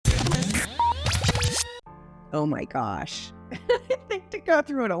Oh my gosh. I think to go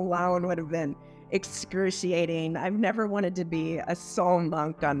through it alone would have been excruciating. I've never wanted to be a soul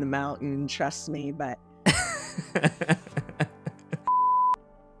monk on the mountain, trust me, but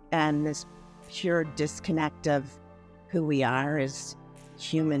and this pure disconnect of who we are as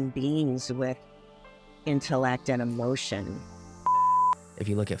human beings with intellect and emotion. If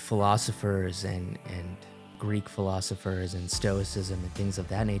you look at philosophers and Greek philosophers and Stoicism and things of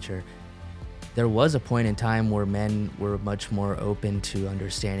that nature, there was a point in time where men were much more open to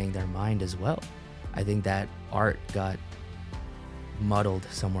understanding their mind as well. I think that art got muddled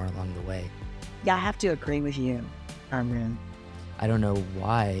somewhere along the way. Yeah, I have to agree with you, Armin. I don't know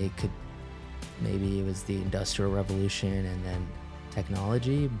why. Maybe it was the Industrial Revolution and then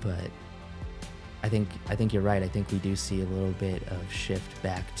technology, but I think you're right. I think we do see a little bit of shift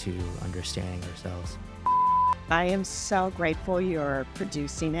back to understanding ourselves. I am so grateful you're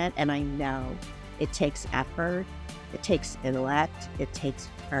producing it, and I know it takes effort, it takes intellect, it takes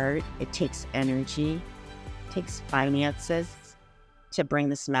heart, it takes energy, it takes finances to bring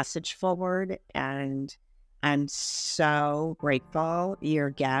this message forward, and I'm so grateful. Your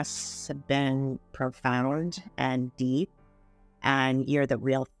guests have been profound and deep, and you're the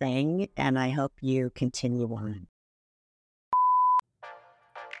real thing, and I hope you continue on.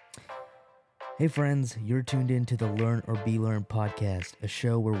 Hey friends, you're tuned in to the Learn or Be Learned podcast, a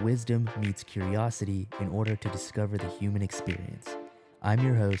show where wisdom meets curiosity in order to discover the human experience. I'm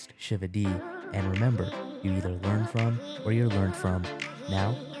your host, Shiva D, and remember, you either learn from or you're learned from.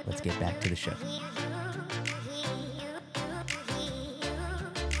 Now, let's get back to the show.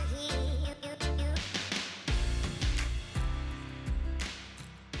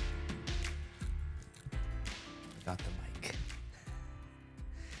 Got the mic.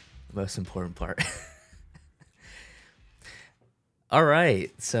 The most important part. All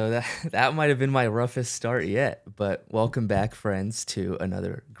right, so that might have been my roughest start yet, but welcome back, friends, to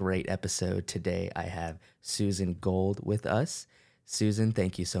another great episode. Today I have Susan Gold with us. Susan,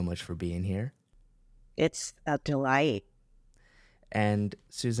 thank you so much for being here. It's a delight. And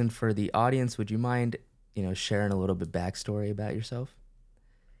Susan, for the audience, would you mind, sharing a little bit backstory about yourself?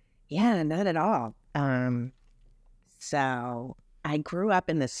 Yeah, not at all. So I grew up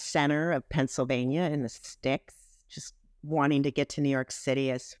in the center of Pennsylvania in the sticks, just wanting to get to New York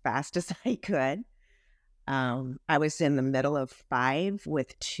City as fast as I could. I was in the middle of 5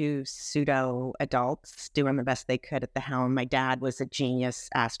 with 2 pseudo adults doing the best they could at the helm. My dad was a genius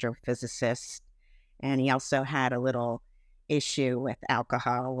astrophysicist, and he also had a little issue with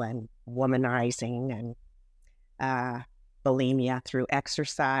alcohol and womanizing and bulimia through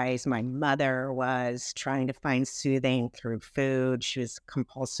exercise. My mother was trying to find soothing through food. She was a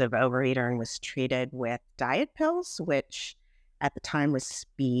compulsive overeater and was treated with diet pills, which at the time was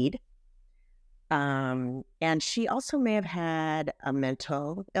speed. And she also may have had a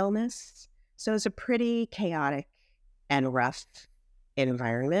mental illness. So it was a pretty chaotic and rough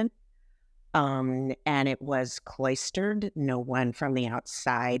environment. And it was cloistered. No one from the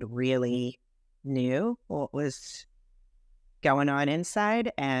outside really knew what was going on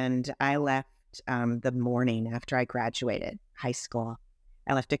inside. And I left the morning after I graduated high school.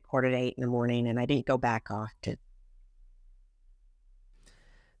 I left at 7:45 in the morning, and I didn't go back often.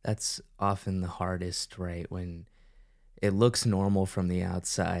 That's often the hardest, right? When it looks normal from the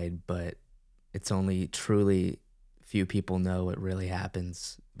outside, but it's only truly few people know what really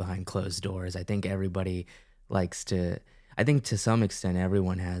happens behind closed doors. I think everybody I think to some extent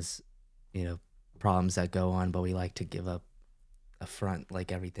everyone has, problems that go on, but we like to give up a front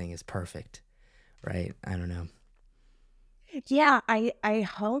like everything is perfect, right? I don't know. Yeah, I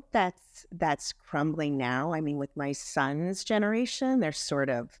hope that's crumbling now. I mean, with my son's generation, they're sort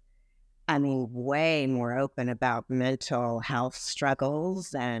of, way more open about mental health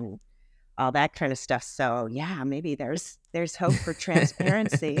struggles and all that kind of stuff. So yeah, maybe there's hope for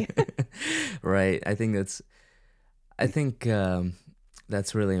transparency. Right. I think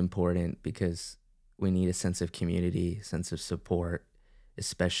that's really important because we need a sense of community, sense of support,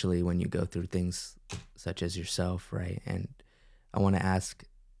 especially when you go through things such as yourself, right? And I want to ask,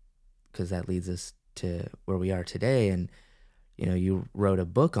 because that leads us to where we are today, and you wrote a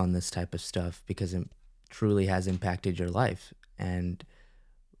book on this type of stuff because it truly has impacted your life. And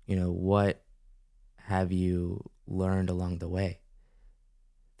what have you learned along the way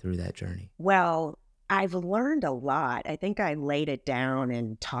through that journey? Well, I've learned a lot. I think I laid it down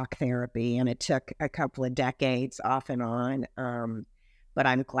in talk therapy, and it took a couple of decades off and on. But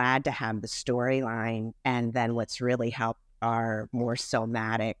I'm glad to have the storyline. And then what's really helped are more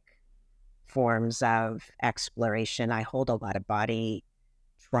somatic forms of exploration. I hold a lot of body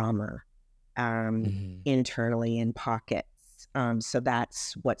trauma Mm-hmm. internally in pockets. So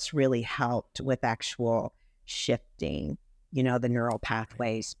that's what's really helped with actual shifting, the neural Right.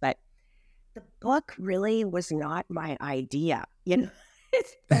 pathways. But the book really was not my idea. It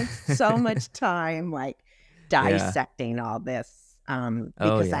spent so much time like Yeah. dissecting all this Oh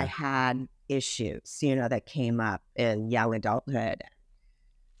because I yeah. had issues, that came up in young adulthood.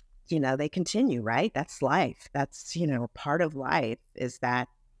 They continue, right? That's life. That's, part of life is that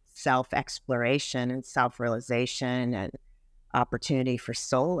self exploration and self realization and opportunity for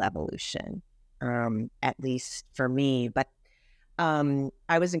soul evolution, at least for me. But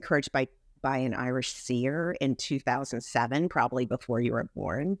I was encouraged by an Irish seer in 2007, probably before you were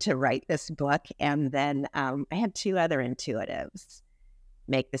born, to write this book. And then I had two other intuitives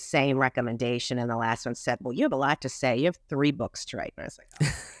make the same recommendation. And the last one said, "Well, you have a lot to say. You have 3 books to write." And I was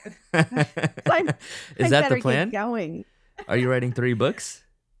like, "Oh, Is I that the better get plan? going." Are you writing 3 books?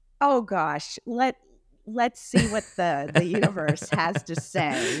 Oh gosh, let's see what the universe has to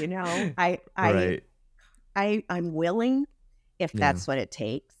say. Right. I'm willing if Yeah. that's what it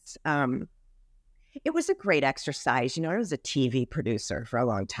takes. It was a great exercise. I was a TV producer for a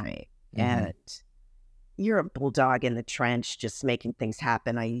long time, Mm-hmm. and you're a bulldog in the trench, just making things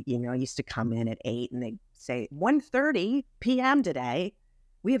happen. I used to come in at 8 and they'd say 1:30 p.m. today.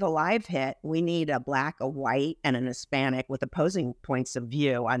 We have a live hit. We need a black, a white, and an Hispanic with opposing points of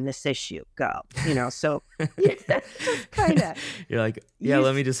view on this issue. Go. So yeah, just kind of You're like, yeah, you.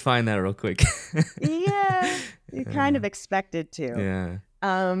 let me just find that real quick. Yeah, you kind Yeah. of expected to. Yeah.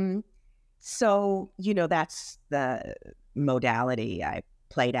 Um, so, that's the modality I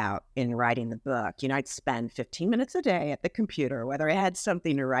played out in writing the book. I'd spend 15 minutes a day at the computer, whether I had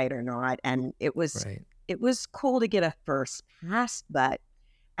something to write or not. And Right. it was cool to get a first pass, but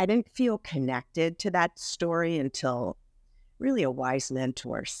I didn't feel connected to that story until really a wise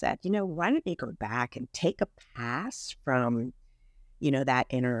mentor said, why don't you go back and take a pass from, that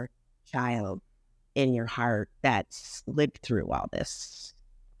inner child in your heart that's lived through all this,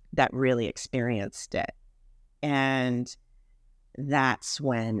 that really experienced it. And that's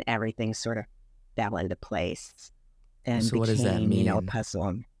when everything sort of fell into place and So what does that became, a mean?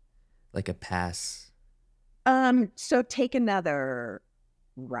 puzzle. Like a pass? So take another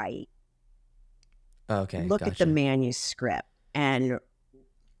write, Okay, look at the gotcha. manuscript and,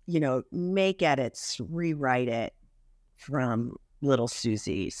 make edits, rewrite it from little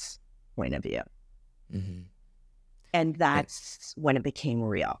Susie's point of view. Mm-hmm. And that's when it became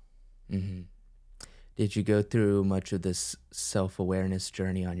real. Mm-hmm. Did you go through much of this self-awareness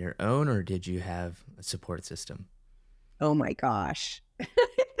journey on your own, or did you have a support system? Oh my gosh. I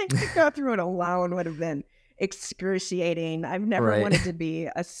think to go through it alone would have been excruciating. I've never Right. wanted to be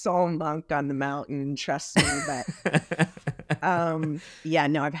a soul monk on the mountain, trust me. But yeah,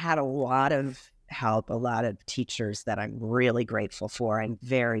 no, I've had a lot of help, a lot of teachers that I'm really grateful for. I'm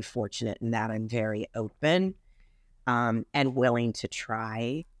very fortunate in that I'm very open and willing to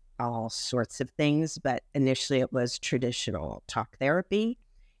try all sorts of things. But initially, it was traditional talk therapy.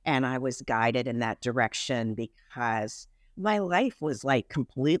 And I was guided in that direction because my life was like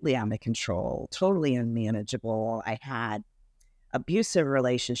completely out of control, totally unmanageable. I had abusive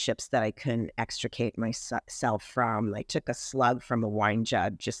relationships that I couldn't extricate myself from. I took a slug from a wine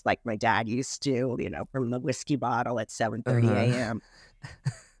jug, just like my dad used to, from the whiskey bottle at 7:30 Uh-huh. a.m.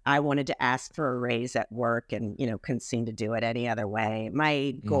 I wanted to ask for a raise at work and, couldn't seem to do it any other way. My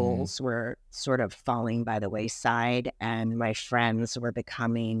Mm-hmm. goals were sort of falling by the wayside, and my friends were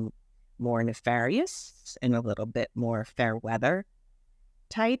becoming more nefarious and a little bit more fair weather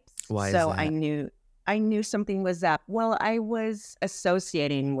types. Why is So that? I knew something was up. Well, I was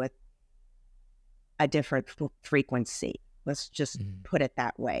associating with a different frequency. Let's just Mm-hmm. put it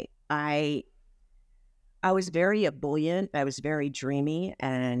that way. I was very ebullient. I was very dreamy.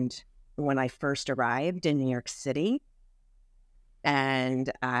 And when I first arrived in New York City,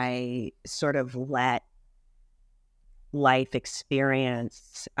 and I sort of let life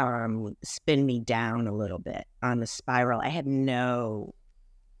experience spin me down a little bit on the spiral, I had no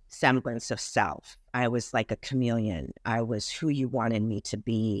semblance of self. I was like a chameleon. I was who you wanted me to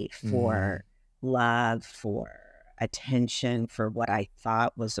be Mm-hmm. for love, for attention, for what I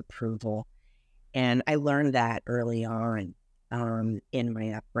thought was approval. And I learned that early on in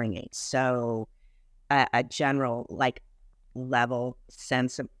my upbringing. So a general like level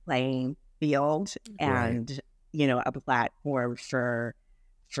sense of playing field Right. and, a platform for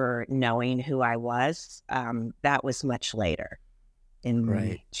knowing who I was, that was much later in Right.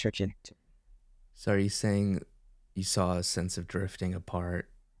 my trajectory. So are you saying you saw a sense of drifting apart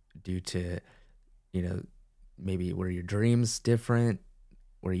due to, you know, maybe were your dreams different?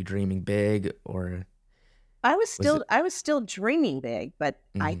 Were you dreaming big, or was it? I was still dreaming big, but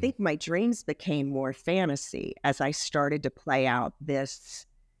I Mhm. think my dreams became more fantasy as I started to play out this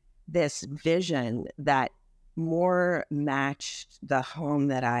vision that more matched the home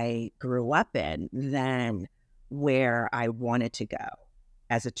that I grew up in than where I wanted to go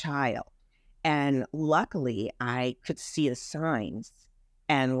as a child. And luckily, I could see the signs.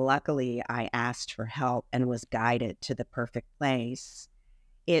 And luckily, I asked for help and was guided to the perfect place.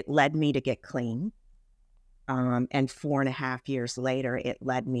 It led me to get clean. And 4.5 years later, it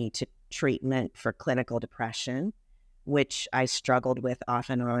led me to treatment for clinical depression, which I struggled with off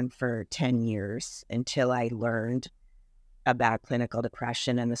and on for 10 years until I learned about clinical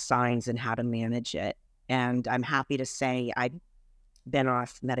depression and the signs and how to manage it. And I'm happy to say I've been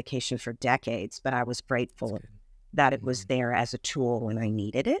off medication for decades, but I was That's grateful good. that it was Mhm. there as a tool when I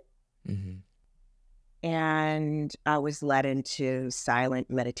needed it. Mhm. And I was led into silent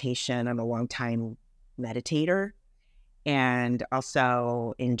meditation. I'm a long time meditator and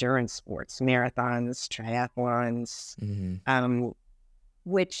also endurance sports, marathons, triathlons, Mhm. um,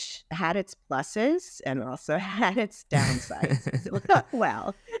 which had its pluses and also had its downsides.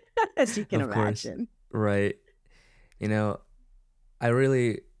 Well, as you can Of course. imagine. Right. You know, I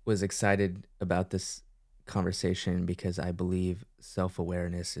really was excited about this conversation because I believe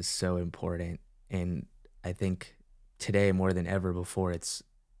self-awareness is so important, and I think today more than ever before it's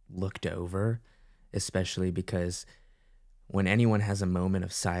looked over, especially because when anyone has a moment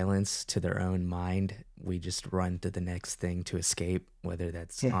of silence to their own mind, we just run to the next thing to escape, whether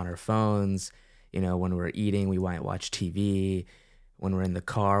that's Yeah. on our phones. When we're eating, we might watch TV. When we're in the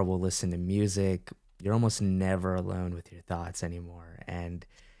car, we'll listen to music. You're almost never alone with your thoughts anymore. And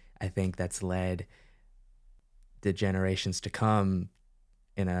I think that's led the generations to come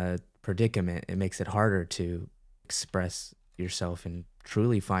in a predicament. It makes it harder to express yourself and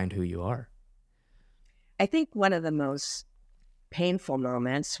truly find who you are. I think one of the most painful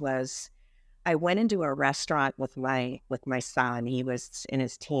moments was I went into a restaurant with my son. He was in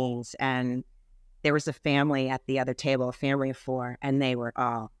his teens, and there was a family at the other table, a family of four, and they were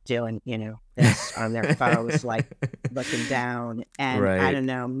all doing, this on their phones, like looking down. And I Right. don't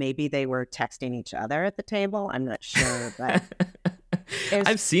know, maybe they were texting each other at the table. I'm not sure, but it was,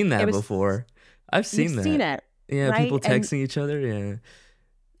 I've seen it that was, before. I've you've seen seen that. it, Yeah, right? people And texting each other, yeah, at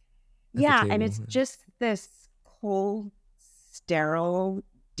the yeah, and table. it's just this cold, sterile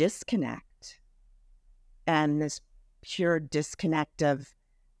disconnect and this pure disconnect of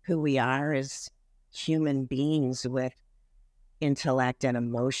who we are as human beings with intellect and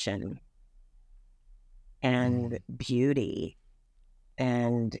emotion and Mhm. beauty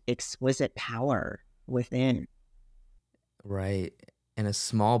and exquisite power within. Right. And a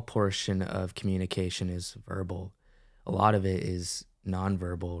small portion of communication is verbal. A lot of it is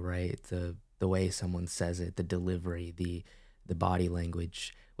nonverbal, right? The way someone says it, the delivery, the body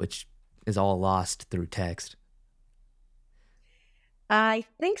language, which is all lost through text. I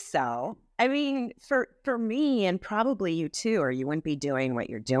think so. I mean, for me and probably you too, or you wouldn't be doing what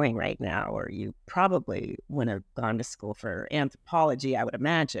you're doing right now, or you probably wouldn't have gone to school for anthropology, I would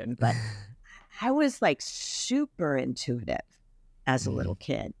imagine. But I was like super intuitive as a little Mhm.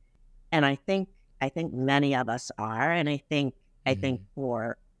 kid. And I think many of us are. And I think Mhm.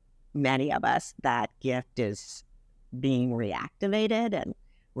 for many of us that gift is being reactivated and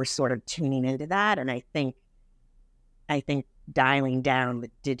we're sort of tuning into that. And I think dialing down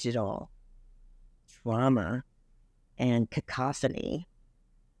the digital trauma and cacophony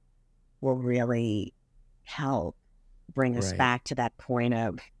will really help bring us Right. back to that point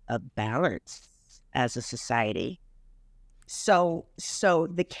of balance as a society. So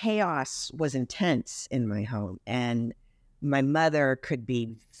the chaos was intense in my home, and my mother could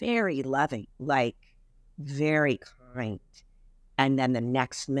be very loving, like very kind. And then the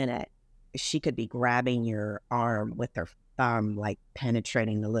next minute, she could be grabbing your arm with her thumb, like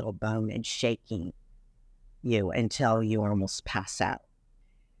penetrating the little bone and shaking you until you almost pass out.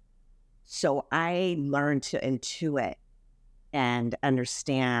 So I learned to intuit and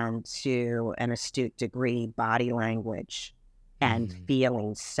understand to an astute degree body language and Mhm.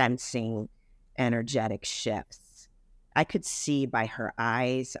 feeling, sensing energetic shifts. I could see by her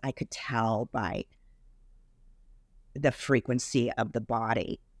eyes, I could tell by the frequency of the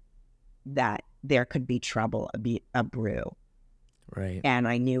body that there could be trouble, a brew. Right. And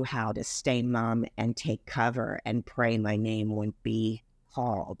I knew how to stay mum and take cover and pray my name wouldn't be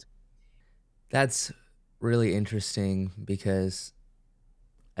called. That's really interesting because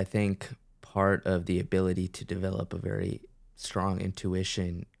I think part of the ability to develop a very strong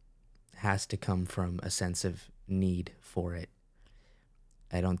intuition has to come from a sense of need for it.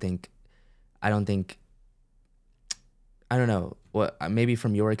 I don't think I don't think I don't know what, maybe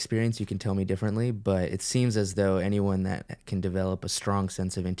from your experience you can tell me differently, but it seems as though anyone that can develop a strong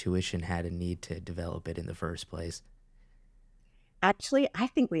sense of intuition had a need to develop it in the first place. Actually, I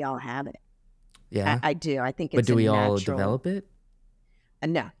think we all have it. Yeah, I do. I think but it's a do we all natural. develop it?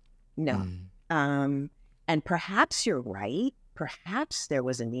 No, no. Mm, Um, and perhaps you're right. Perhaps there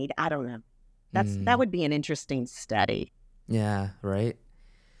was a need. I don't know. That mm, would be an interesting study. yeah, right.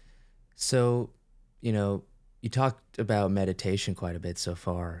 So, you know, you talked about meditation quite a bit so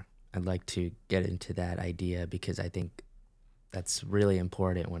far. I'd like to get into that idea because I think that's really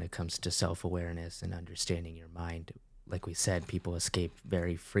important when it comes to self awareness and understanding your mind. Like we said, people escape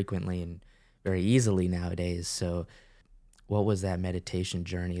very frequently and very easily nowadays. So, what was that meditation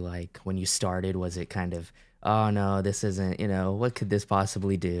journey like when you started? Was it kind of, oh no, this isn't, what could this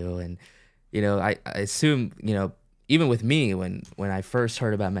possibly do? And, I assume, even with me, when I first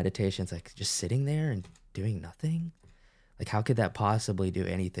heard about meditation, it's like just sitting there and doing nothing. Like, how could that possibly do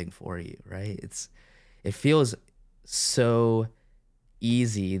anything for you, right? It feels so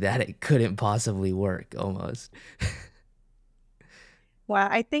easy that it couldn't possibly work almost. Well,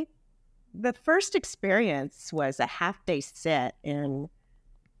 I think the first experience was a half day sit in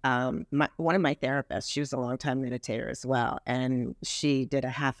one of my therapists. She was a longtime meditator as well, and she did a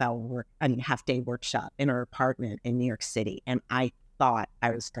half day workshop in her apartment in New York City, and I thought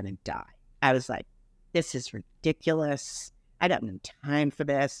I was going to die. I was like, "This is ridiculous. I don't have time for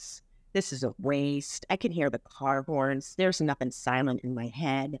this. This is a waste. I can hear the car horns. There's nothing silent in my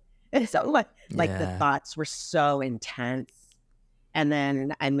head." And so, like the Yeah. thoughts were so intense. And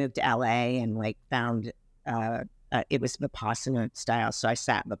then I moved to LA and like found it was Vipassana style. So I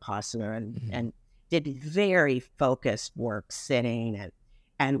sat Vipassana Mhm. and did very focused work sitting,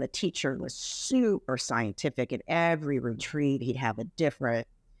 and the teacher was super scientific. At every retreat, he'd have a different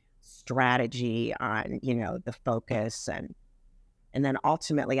strategy on, the focus. And then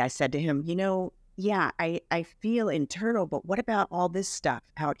ultimately I said to him, yeah, I feel internal, but what about all this stuff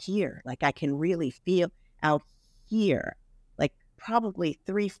out here? Like I can really feel out here, like probably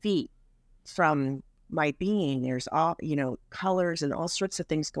 3 feet from my being. There's all, colors and all sorts of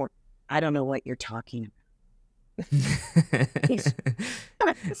things going. I don't know what you're talking about. He's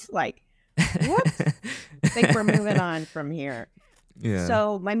it's like, whoops, think we're moving on from here. Yeah.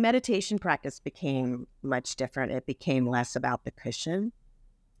 So my meditation practice became much different. It became less about the cushion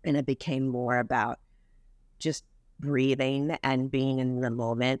and it became more about just breathing and being in the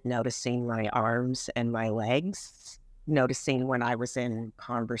moment, noticing my arms and my legs, noticing when I was in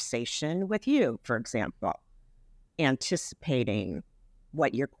conversation with you, for example, anticipating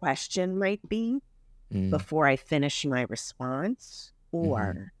what your question might be Mm. before I finish my response, Mhm.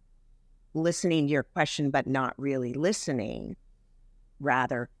 or listening to your question but not really listening,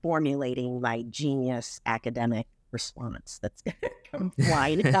 rather formulating my genius academic response that's going to come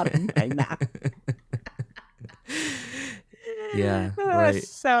flying out of my mouth. Yeah, right.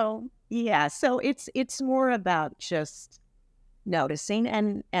 So it's more about just noticing,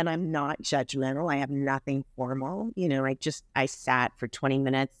 and I'm not judgmental. I have nothing formal. I sat for 20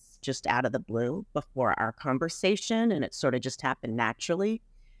 minutes just out of the blue before our conversation, and it sort of just happened naturally.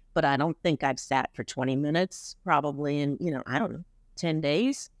 But I don't think I've sat for 20 minutes probably in, I don't know, 10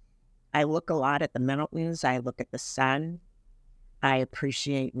 days. I look a lot at the mountains. I look at the sun. I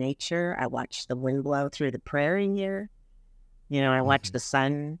appreciate nature. I watch the wind blow through the prairie here. I watch Mhm. the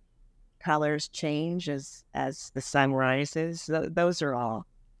sun colors change as the sun rises. Those are all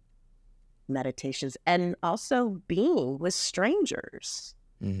meditations. And also being with strangers.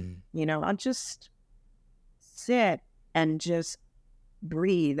 Mhm. I'll just sit and just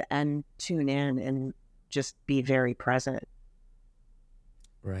breathe and tune in and just be very present.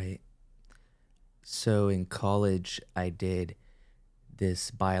 Right. So in college, I did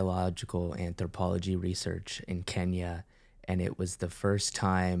this biological anthropology research in Kenya, and it was the first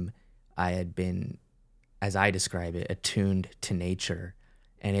time I had been, as I describe it, attuned to nature.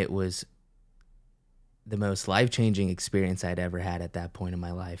 And it was the most life-changing experience I'd ever had at that point in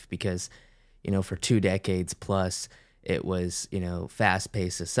my life because, for 2 decades plus, it was,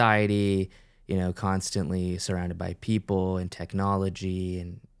 fast-paced society, constantly surrounded by people and technology.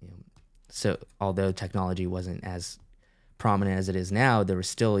 And, so although technology wasn't as prominent as it is now, there was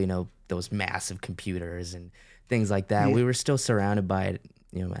still, those massive computers and things like that. Yeah. We were still surrounded by it,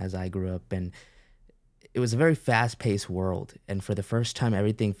 as I grew up. And it was a very fast-paced world. And for the first time,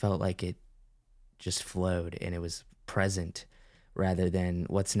 everything felt like it just flowed and it was present rather than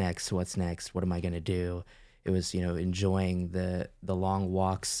what's next, what am I going to do. It was, enjoying the long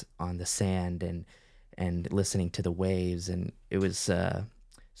walks on the sand and listening to the waves. And it was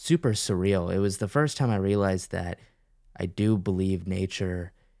super surreal. It was the first time I realized that I do believe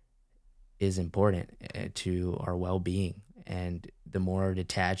nature is important to our well-being. And the more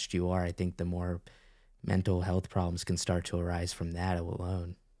detached you are, I think the more mental health problems can start to arise from that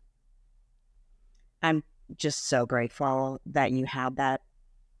alone. I'm just so grateful that you had that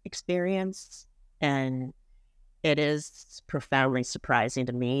experience. And it is profoundly surprising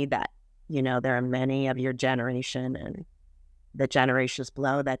to me that, there are many of your generation and the generations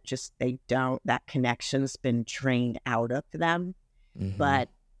below that just, they don't, that connection's been drained out of them. Hmm. But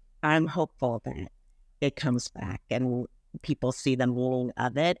I'm hopeful that it comes back and people see the meaning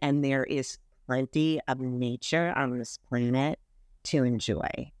of it. And there is plenty of nature on this planet to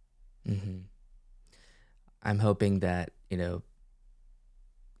enjoy. Hmm. I'm hoping that,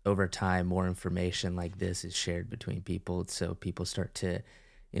 over time, more information like this is shared between people. So people start to,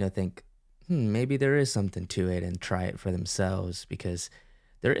 think, maybe there is something to it and try it for themselves, because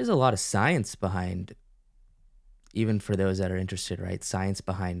there is a lot of science behind, even for those that are interested, right? Science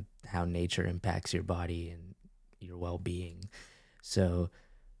behind how nature impacts your body and your well being. So,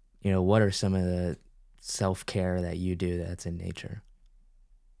 what are some of the self care that you do that's in nature?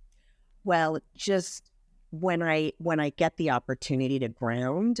 Well, just when I get the opportunity to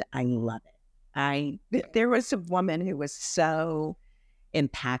ground, I love it. There was a woman who was so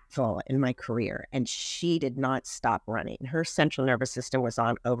impactful in my career, and she did not stop running. Her central nervous system was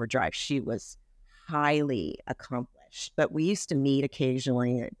on overdrive. She was highly accomplished, but we used to meet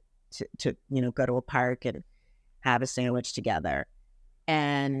occasionally to go to a park and have a sandwich together.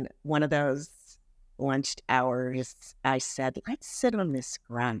 And one of those lunch hours, I said, let's sit on this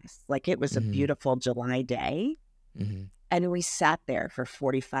grass. Like it was a Hmm. beautiful July day. Hmm. And we sat there for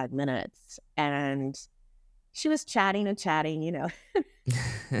 45 minutes and she was chatting and chatting,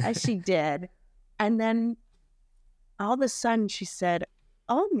 as she did. And then all of a sudden she said,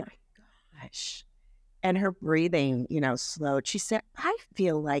 oh my gosh. And her breathing, slowed. She said, I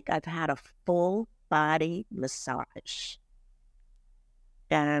feel like I've had a full body massage.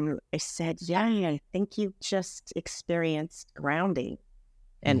 And I said, yeah, I think you just experienced grounding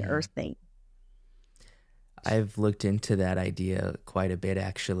and Hmm. earthing. I've looked into that idea quite a bit,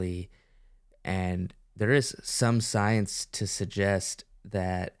 actually, and there is some science to suggest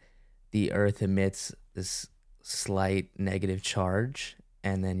that the earth emits this slight negative charge,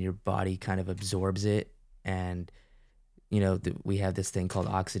 and then your body kind of absorbs it. And we have this thing called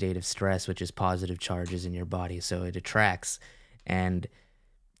oxidative stress, which is positive charges in your body, so it attracts. And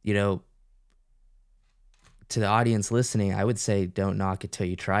you know to the audience listening, I would say don't knock it till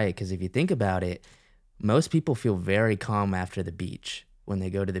you try it, because if you think about it, most people feel very calm after the beach. When they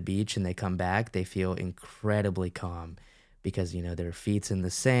go to the beach and they come back, they feel incredibly calm, because their feet's in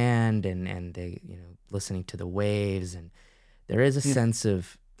the sand, and they listening to the waves. And there is a Mm. sense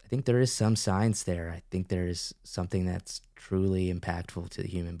of, I think there is some science there. I think there is something that's truly impactful to the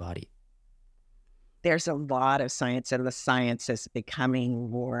human body. There's a lot of science, and the science is becoming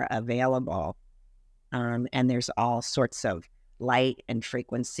more available. And there's all sorts of light and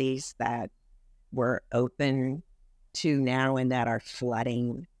frequencies that we're open to now and that are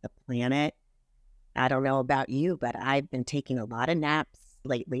flooding the planet. I don't know about you, but I've been taking a lot of naps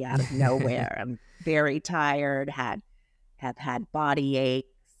lately out of nowhere. I'm very tired, have had body aches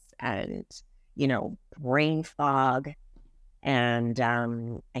and, brain fog. And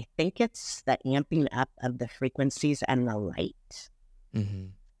I think it's the amping up of the frequencies and the light. Hmm.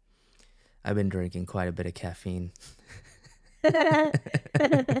 I've been drinking quite a bit of caffeine.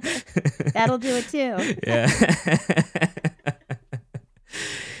 That'll do it too. Yeah.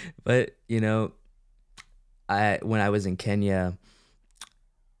 But I when I was in Kenya,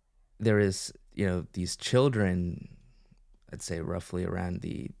 there is these children, I'd say roughly around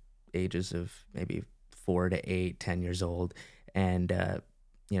the ages of maybe 4 to 8, 10 years old, and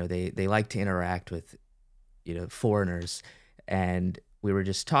they like to interact with foreigners. And we were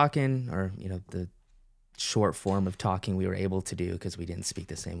just talking, or the short form of talking we were able to do, because we didn't speak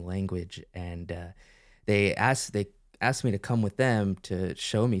the same language. And they asked me to come with them to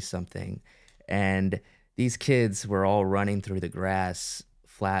show me something. And these kids were all running through the grass,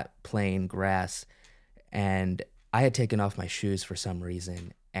 flat plain grass, and I had taken off my shoes for some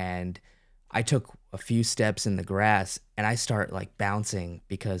reason, and I took a few steps in the grass, and I start like bouncing,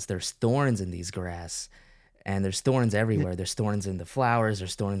 because there's thorns in these grass, and there's thorns everywhere. There's thorns in the flowers,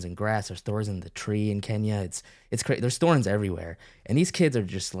 there's thorns in grass, there's thorns in the tree in Kenya. It's crazy. There's thorns everywhere. And these kids are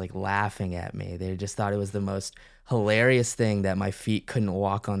just like laughing at me. They just thought it was the most hilarious thing that my feet couldn't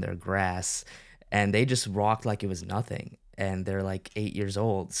walk on their grass, and they just walked like it was nothing. And they're like 8 years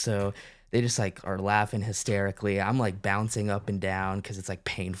old. So they just like are laughing hysterically. I'm like bouncing up and down because it's like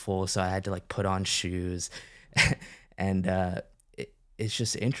painful. So I had to like put on shoes. And it's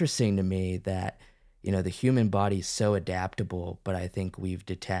just interesting to me that, you know, the human body is so adaptable, but I think we've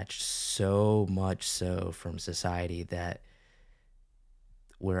detached so much so from society that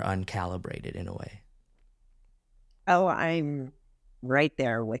we're uncalibrated in a way. Oh, I'm right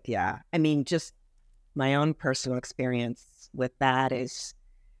there with you. I mean, just my own personal experience with that is,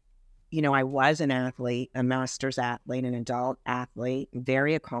 I was an athlete, a master's athlete, an adult athlete,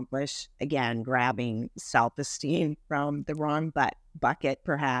 very accomplished. Again, grabbing self esteem from the wrong bucket,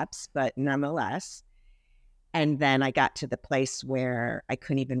 perhaps, but nonetheless. And then I got to the place where I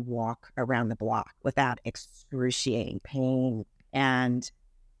couldn't even walk around the block without excruciating pain. And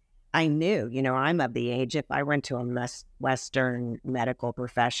I knew, I'm of the age, if I went to a Western medical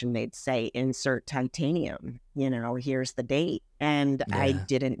profession, they'd say, insert titanium, here's the date. And I Yeah.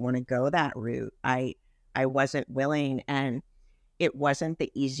 didn't want to go that route. I wasn't willing. And it wasn't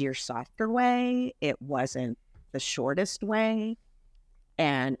the easier, softer way. It wasn't the shortest way.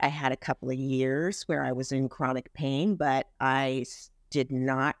 And I had a couple of years where I was in chronic pain, but I did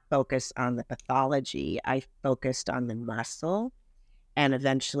not focus on the pathology. I focused on the muscle, and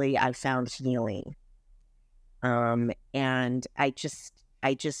eventually I found healing. And I just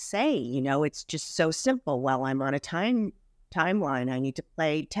say, it's just so simple. Well, I'm on a timeline. I need to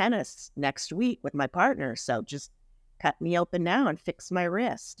play tennis next week with my partner. So just cut me open now and fix my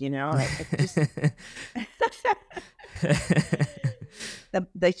wrist. It just,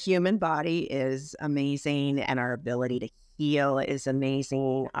 the human body is amazing, and our ability to heal is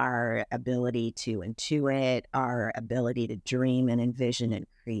amazing. Our ability to intuit, our ability to dream and envision and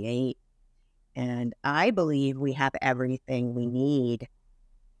create. And I believe we have everything we need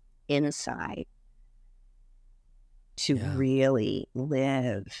inside to Yeah. really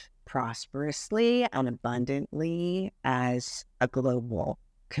live prosperously and abundantly as a global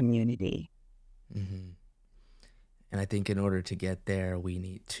community. Hmm. And I think in order to get there, we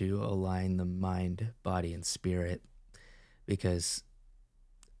need to align the mind, body, and spirit. Because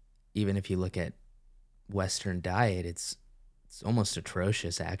even if you look at Western diet, it's almost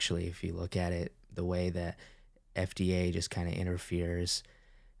atrocious actually. If you look at it, the way that FDA just kind of interferes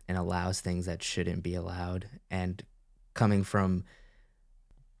and allows things that shouldn't be allowed. And coming from,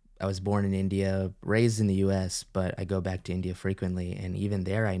 I was born in India, raised in the US, but I go back to India frequently. And even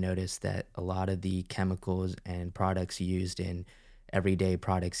there, I noticed that a lot of the chemicals and products used in everyday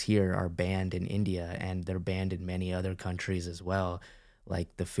products here are banned in India, and they're banned in many other countries as well,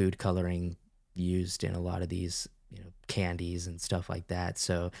 like the food coloring used in a lot of these, candies and stuff like that.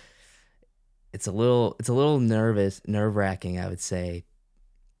 So it's a little nerve wracking, I would say,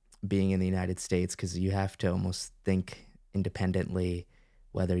 being in the United States, because you have to almost think independently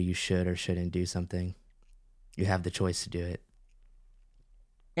whether you should or shouldn't do something. You have the choice to do it.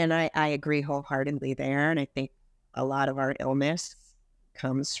 And I agree wholeheartedly there. And I think a lot of our illness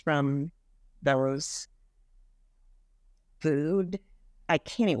comes from those food. I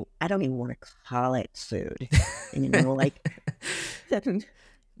don't even want to call it food. Like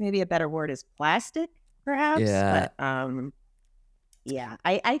maybe a better word is plastic, perhaps. Yeah. But yeah,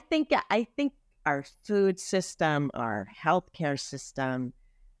 I think our food system, our healthcare system,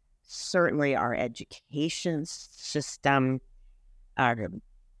 certainly our education system, our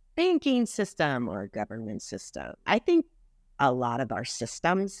banking system, or government system. I think a lot of our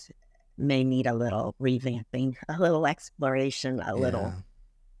systems may need a little revamping, a little exploration, a Yeah. little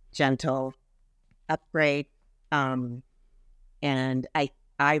gentle upgrade. Um, and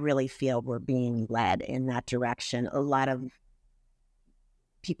I really feel we're being led in that direction. A lot of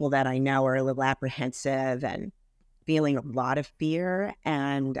people that I know are a little apprehensive and feeling a lot of fear.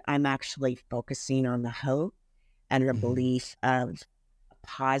 And I'm actually focusing on the hope and the Hmm. belief of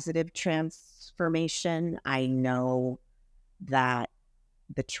positive transformation. I know that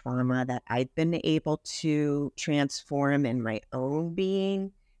the trauma that I've been able to transform in my own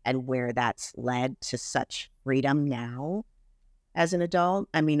being, and where that's led to such freedom now as an adult.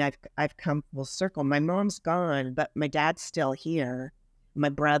 I mean, I've come full circle. My mom's gone, but my dad's still here. My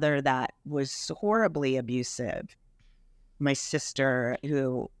brother that was horribly abusive, my sister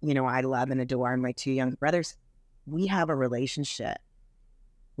who, I love and adore, and my two young brothers, we have a relationship.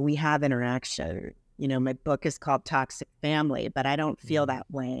 We have interaction. My book is called Toxic Family, but I don't feel Hmm.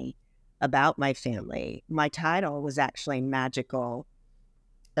 that way about my family. My title was actually Magical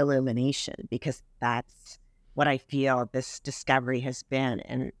Illumination, because that's what I feel this discovery has been.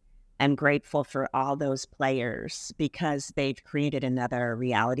 And I'm grateful for all those players, because they've created another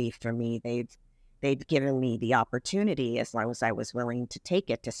reality for me. They've they'd given me the opportunity, as long as I was willing to take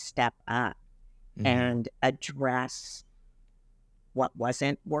it, to step up Mm-hmm. and address what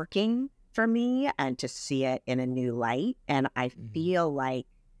wasn't working for me and to see it in a new light. And I Mm-hmm. feel like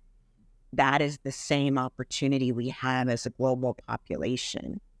that is the same opportunity we have as a global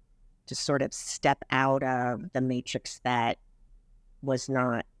population to sort of step out of the matrix that was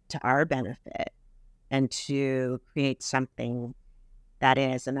not to our benefit and to create something that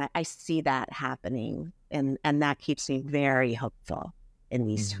is. And I see that happening. And that keeps me very hopeful in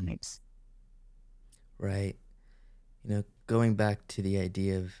these Mm-hmm. times. Right. Going back to the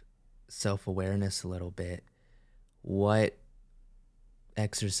idea of self-awareness a little bit, what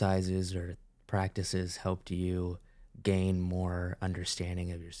exercises or practices helped you gain more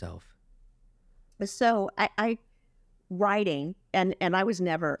understanding of yourself? So I writing, and I was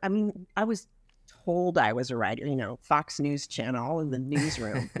never, I mean, I was told I was a writer, Fox News Channel in the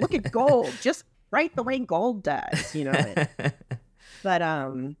newsroom. Look at gold, just write the way gold does, But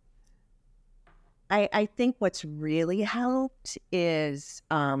I think what's really helped is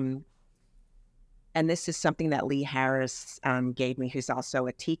and this is something that Lee Harris gave me, who's also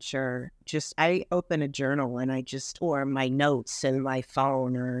a teacher. Just I open a journal and or my notes in my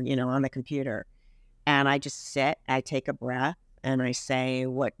phone or, on the computer. And I just sit, I take a breath and I say,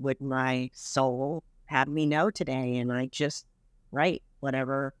 what would my soul have me know today? And I just write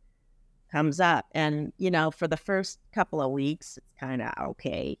whatever comes up. And, for the first couple of weeks, it's kind of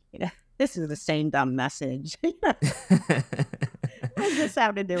okay. This is the same dumb message. What does this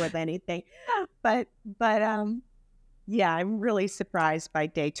have to do with anything? But yeah, I'm really surprised by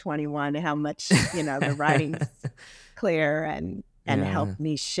day 21 how much, the writing's clear and Yeah. helped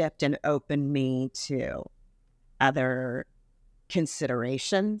me shift and open me to other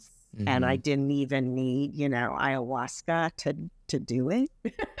considerations. And I Mm-hmm. didn't even need, ayahuasca to do it.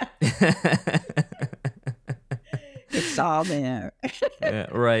 It's all there. Yeah,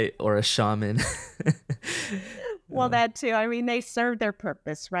 right. Or a shaman. Well, Yeah. that too. I mean, they serve their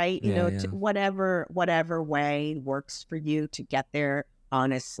purpose, right? Yeah, yeah. Whatever way works for you to get there.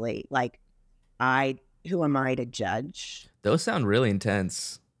 Honestly, like I, who am I to judge? Those sound really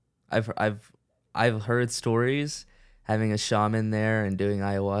intense. I've I've I've heard stories having a shaman there and doing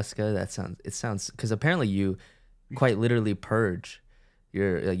ayahuasca. It sounds because apparently you quite literally purge.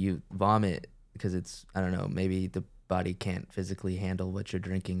 You vomit because it's, I don't know, maybe the body can't physically handle what you're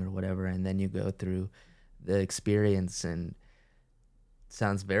drinking or whatever, and then you go through the experience and it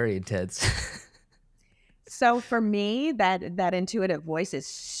sounds very intense. So for me, that intuitive voice is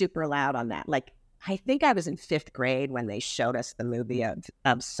super loud on that. Like I think I was in fifth grade when they showed us the movie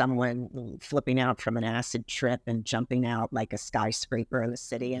of someone flipping out from an acid trip and jumping out like a skyscraper in the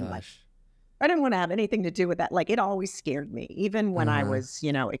city. And like Gosh. I didn't want to have anything to do with that. Like it always scared me. Even when I Uh-huh. was,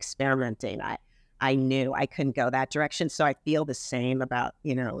 experimenting, I knew I couldn't go that direction. So I feel the same about,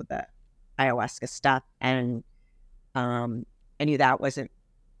 the ayahuasca stuff. And I knew that wasn't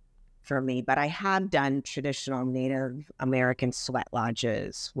for me, but I have done traditional Native American sweat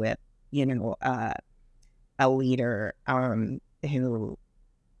lodges with, you know, uh, a leader who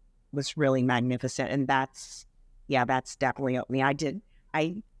was really magnificent. And that's definitely helped me. I did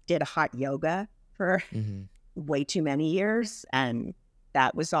hot yoga for Mm-hmm. way too many years. And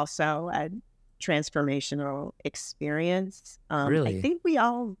that was also a transformational experience. I Really? think we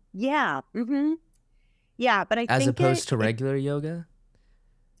all, yeah. Yeah. But I As think opposed to it, regular yoga?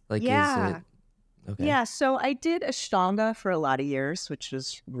 Like, is it yeah. okay? Yeah, so I did Ashtanga for a lot of years, which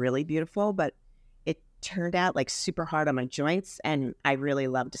was really beautiful, but it turned out like super hard on my joints and I really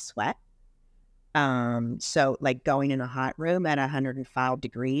love to sweat. So like going in a hot room at 105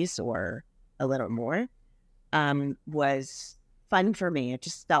 degrees or a little more, was fun for me. It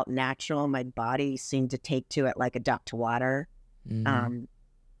just felt natural. My body seemed to take to it like a duck to water, Mm-hmm. um,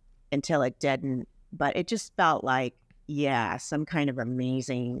 until it didn't. But it just felt like, yeah, some kind of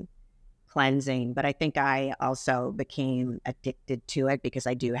amazing cleansing. But I think I also became addicted to it because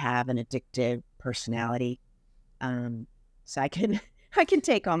I do have an addictive personality. Um, so I can I can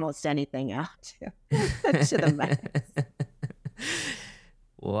take almost anything out to the max.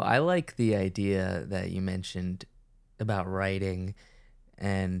 Well, I like the idea that you mentioned about writing.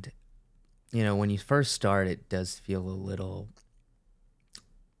 And, when you first start, it does feel a little,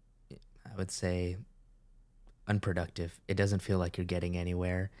 I would say, unproductive. It doesn't feel like you're getting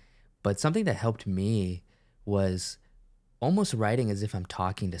anywhere. But something that helped me was almost writing as if I'm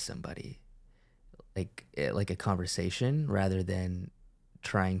talking to somebody, like a conversation, rather than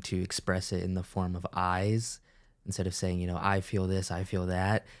trying to express it in the form of I's, instead of saying, I feel this, I feel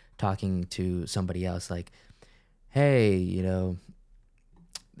that, talking to somebody else like, hey,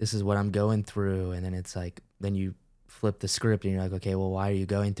 this is what I'm going through. And then it's like, then you flip the script and you're like, okay, well, why are you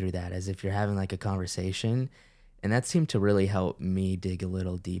going through that? As if you're having like a conversation. And that seemed to really help me dig a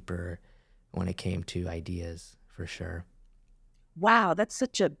little deeper when it came to ideas, for sure. Wow, that's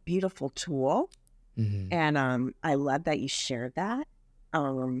such a beautiful tool. Hmm. And I love that you shared that.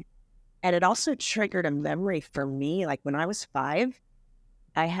 Um, and it also triggered a memory for me. Like when I was 5,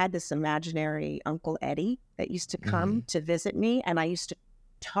 I had this imaginary Uncle Eddie that used to come Hmm. to visit me, and I used to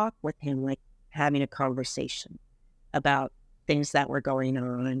talk with him, like having a conversation about things that were going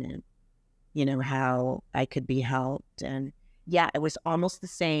on and, how I could be helped. And yeah, it was almost the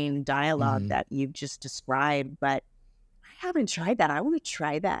same dialogue Hmm. that you've just described, but I haven't tried that. I want to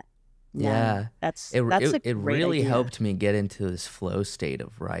try that now. Yeah. That's It, that's it, a it great really idea. helped me get into this flow state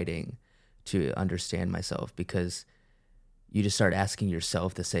of writing to understand myself, because you just start asking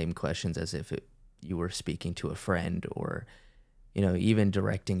yourself the same questions as if you were speaking to a friend, or even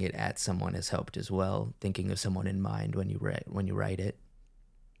directing it at someone has helped as well, thinking of someone in mind when you write it.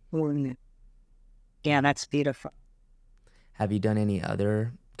 Mm. Yeah, that's beautiful. Have you done any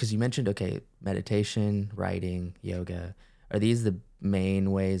other, because you mentioned, okay, meditation, writing, yoga, are these the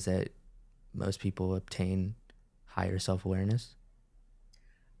main ways that most people obtain higher self-awareness,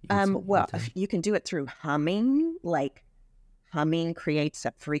 you'd Well, say? you can do it through humming. Like humming creates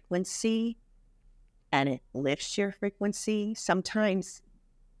a frequency and it lifts your frequency. Sometimes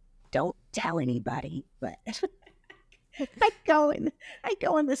don't tell anybody, but I go in I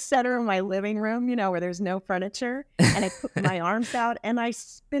go in the center of my living room, where there's no furniture, and I put my arms out and I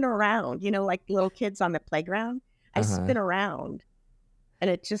spin around, like little kids on the playground. I Uh-huh. spin around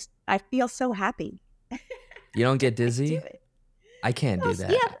and I feel so happy. You don't get I do dizzy? it. I can't do Yeah,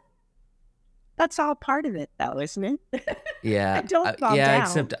 that. that's all part of it though, isn't it? I Yeah, don't fall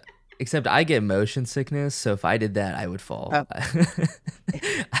yeah. down. Except I get motion sickness, so if I did that, I would fall. Oh.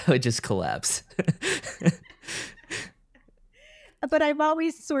 I would just collapse. But I've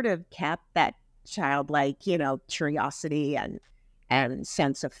always sort of kept that childlike, curiosity and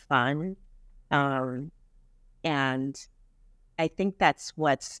sense of fun. Um, and I think that's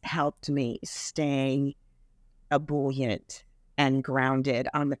what's helped me stay ebullient and grounded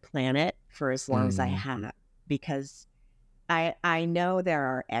on the planet for as long as I Mm, have, because I know there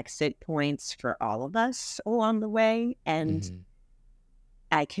are exit points for all of us along the way, and hmm.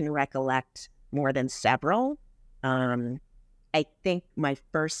 I can recollect more than several. Um, I think my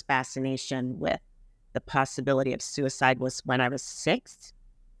first fascination with the possibility of suicide was when I was 6.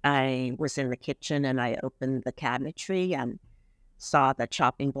 I was in the kitchen and I opened the cabinetry and saw the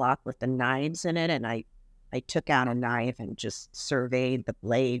chopping block with the knives in it, and I took out a knife and just surveyed the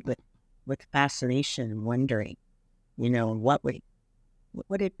blade with fascination and wondering, what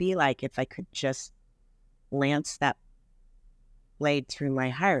would it be like if I could just lance that blade through my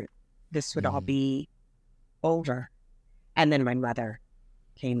heart? This would all Hmm. be over. And then my mother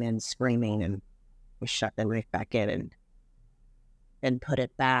came in screaming, and we shut the knife back in and put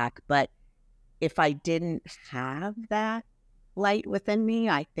it back. But if I didn't have that light within me,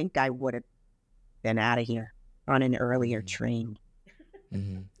 I think I would have been out of here on an earlier Hmm. train.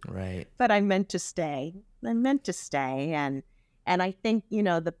 Hmm. Right. But I meant to stay. I meant to stay, and I think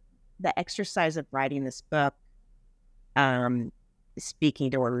the exercise of writing this book, um, speaking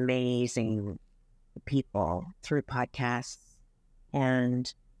to amazing people through podcasts,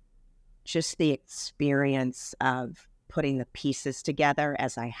 and just the experience of putting the pieces together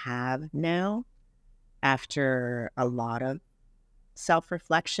as I have now after a lot of self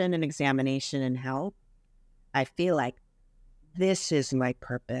reflection and examination and help. I feel like this is my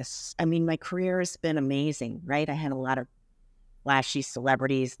purpose. I mean, my career has been amazing, right? I had a lot of flashy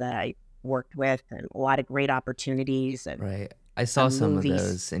celebrities that I worked with and a lot of great opportunities and Right. I saw some of movies.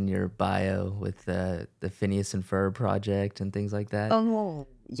 those in your bio with the Phineas and Ferb project and things like that. Oh,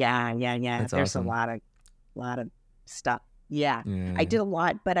 yeah, yeah, yeah. That's There's a awesome. lot of stuff. Yeah, I Yeah. did a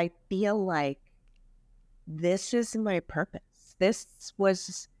lot, but I feel like this is my purpose. This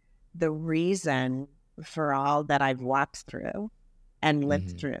was the reason for all that I've walked through and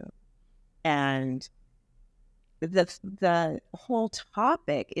lived Hmm. through. And the whole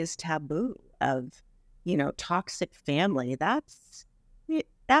topic is taboo of, toxic family. That's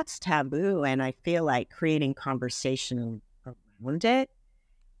taboo. And I feel like creating conversation around it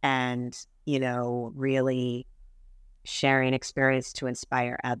and, really sharing experience to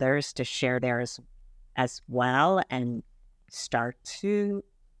inspire others to share theirs as well and start to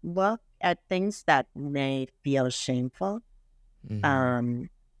look at things that may feel shameful Hmm. um,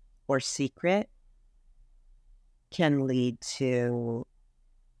 or secret can lead to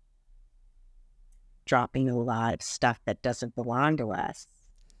dropping a lot of stuff that doesn't belong to us.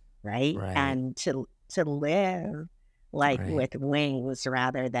 right? Right. And to live like Right. with wings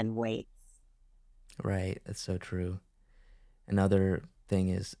rather than weights. Right. That's so true. Another thing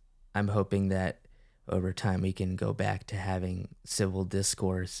is, I'm hoping that over time we can go back to having civil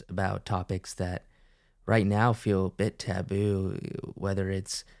discourse about topics that right now feel a bit taboo, whether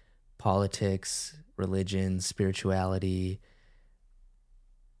it's politics, religion, spirituality,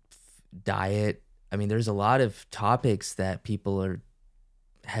 diet. I mean, there's a lot of topics that people are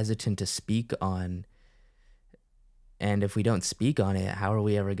hesitant to speak on. And if we don't speak on it, how are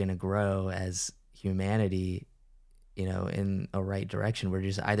we ever going to grow as humanity, in a right direction? We're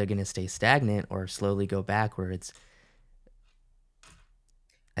just either going to stay stagnant or slowly go backwards.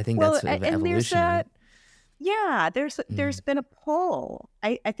 I think Well, that's of and evolution, right? there's Mm, been a pull.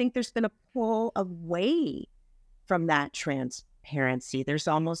 I think there's been a pull away from that transparency. There's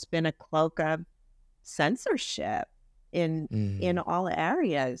almost been a cloak of censorship in mm, all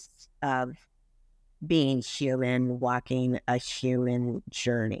areas of being human, walking a human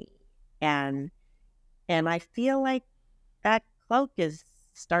journey. And and I feel like that cloak is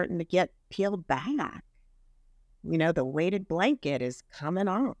starting to get peeled back. The weighted blanket is coming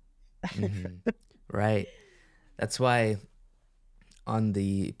off. mm-hmm. Right. That's why on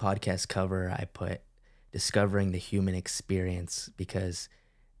the podcast cover, I put discovering the human experience, because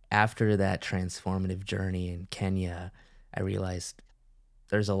after that transformative journey in Kenya, I realized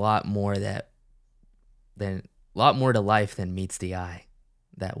there's than a lot more to life than meets the eye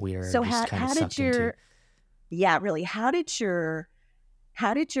that we are So just kind of how did sucked into. your yeah, really, how did your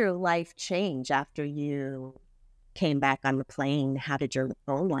life change after you came back on the plane? How did your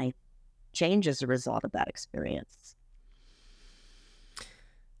own life change as a result of that experience?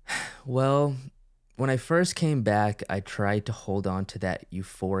 Well, when I first came back, I tried to hold on to that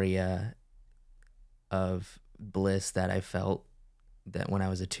euphoria of bliss that I felt that when I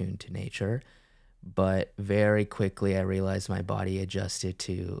was attuned to nature. But very quickly, I realized my body adjusted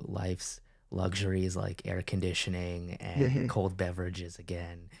to life's luxuries like air conditioning and cold beverages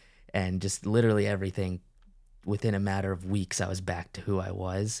again. And just literally everything, within a matter of weeks, I was back to who I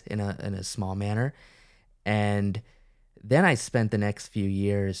was in a small manner. And then I spent the next few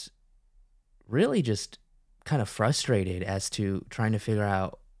years really just kind of frustrated as to trying to figure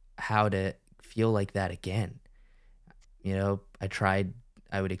out how to feel like that again.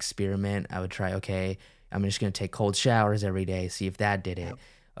 I would experiment. I would try, okay, I'm just going to take cold showers every day, see if that did Yeah. it.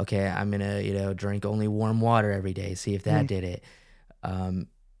 Okay, I'm going to, drink only warm water every day, see if that Mm. did it. Um,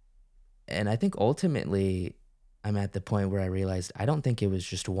 and I think ultimately I'm at the point where I realized I don't think it was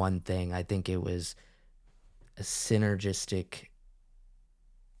just one thing. I think it was a synergistic,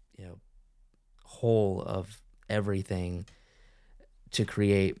 you know, whole of everything to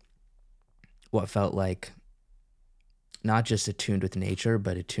create what felt like not just attuned with nature,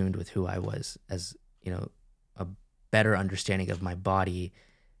 but attuned with who I was as, a better understanding of my body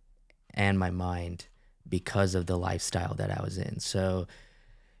and my mind because of the lifestyle that I was in. So,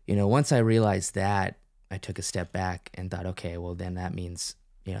 once I realized that, I took a step back and thought, okay, well, then that means,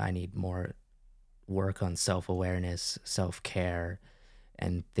 I need more work on self awareness, self care,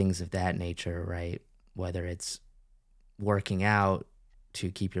 and things of that nature, right? Whether it's working out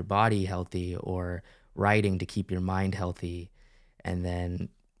to keep your body healthy or writing to keep your mind healthy, and then,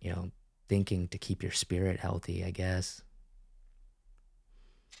 thinking to keep your spirit healthy, I guess.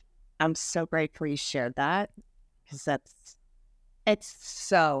 I'm so grateful you shared that because it's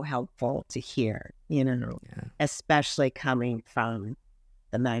so helpful to hear, Yeah. especially coming from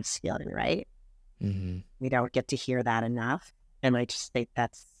the masculine, right? Hmm. We don't get to hear that enough. And I just think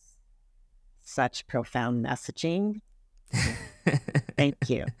that's such profound messaging. So thank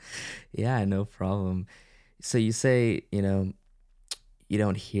you. Yeah, no problem. So you say, you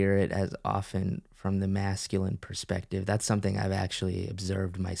don't hear it as often from the masculine perspective. That's something I've actually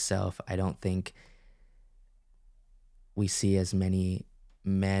observed myself. I don't think we see as many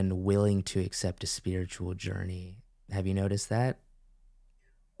men willing to accept a spiritual journey. Have you noticed that?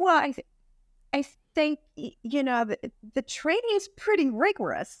 Well, I think, the training is pretty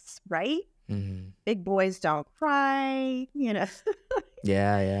rigorous, right? Hmm. Big boys don't cry. Yeah,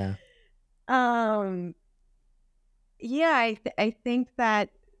 yeah. um, yeah, I think that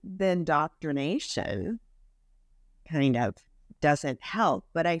the indoctrination kind of doesn't help,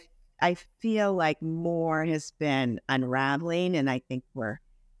 but I feel like more has been unraveling, and I think we're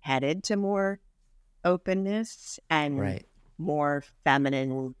headed to more openness and Right, more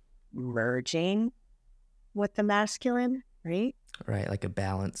feminine merging with the masculine, right? right. Like a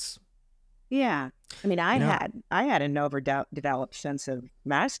balance. Yeah. I mean, I You know, had I had an overdeveloped sense of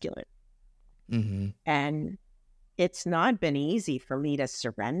masculine, hmm and it's not been easy for me to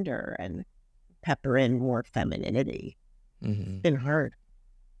surrender and pepper in more femininity. It's Hmm. been hard.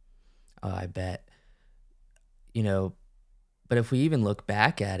 Oh, I bet. You know, but if we even look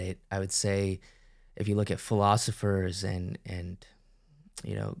back at it, I would say if you look at philosophers and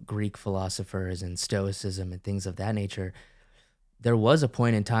Greek philosophers and Stoicism and things of that nature, there was a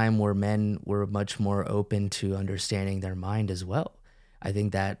point in time where men were much more open to understanding their mind as well. I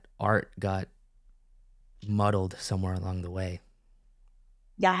think that art got muddled somewhere along the way.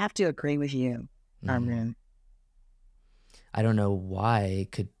 Yeah, I have to agree with you, Hmm. Armin. I don't know why.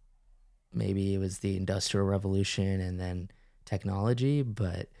 It could maybe it was the Industrial Revolution and then technology,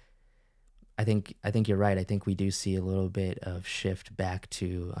 but I think you're right. I think we do see a little bit of shift back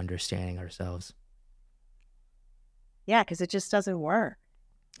to understanding ourselves. Yeah, because it just doesn't work.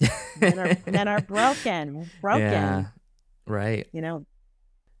 Men are broken, Yeah, broken. right. You know.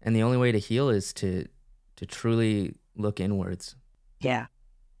 And the only way to heal is to truly look inwards. Yeah.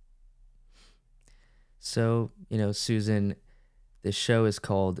 So, Susan, this show is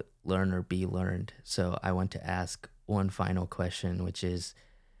called Learn or Be Learned. So, I want to ask one final question, which is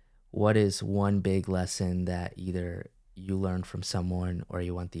what is one big lesson that either you learned from someone or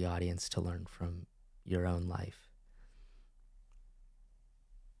you want the audience to learn from your own life?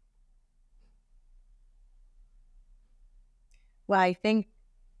 Well, I think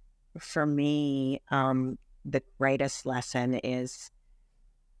for me, the greatest lesson is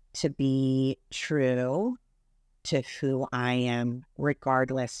to be true to who I am,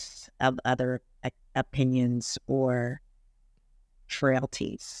 regardless of other opinions or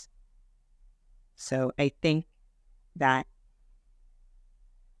frailties. So I think that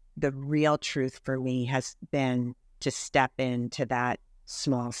the real truth for me has been to step into that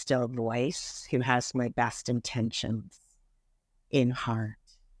small, still voice who has my best intentions in heart,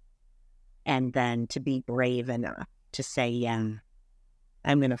 and then to be brave enough to say, yeah,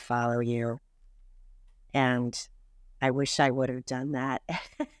 I'm going to follow you. And I wish I would have done that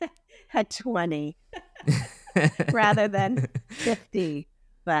at 20 rather than 50,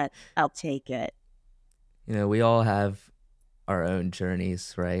 but I'll take it. We all have our own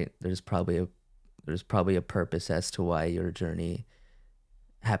journeys, right? There's probably a purpose as to why your journey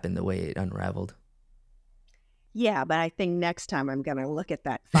happened the way it unraveled. Yeah, but I think next time I'm going to look at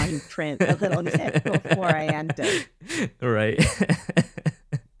that fine print a little bit before I end it. Right.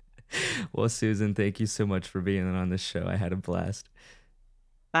 Well, Susan, thank you so much for being on this show. I had a blast.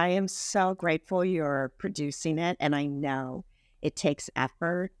 I am so grateful you're producing it. And I know it takes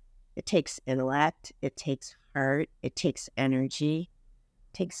effort, it takes intellect, it takes heart, it takes energy,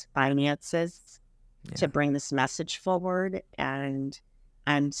 it takes finances to Yeah. bring this message forward. And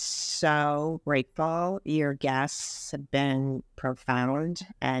I'm so grateful. Your guests have been profound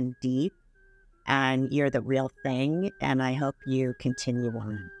and deep, and you're the real thing. And I hope you continue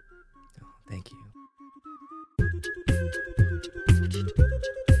on. Thank you.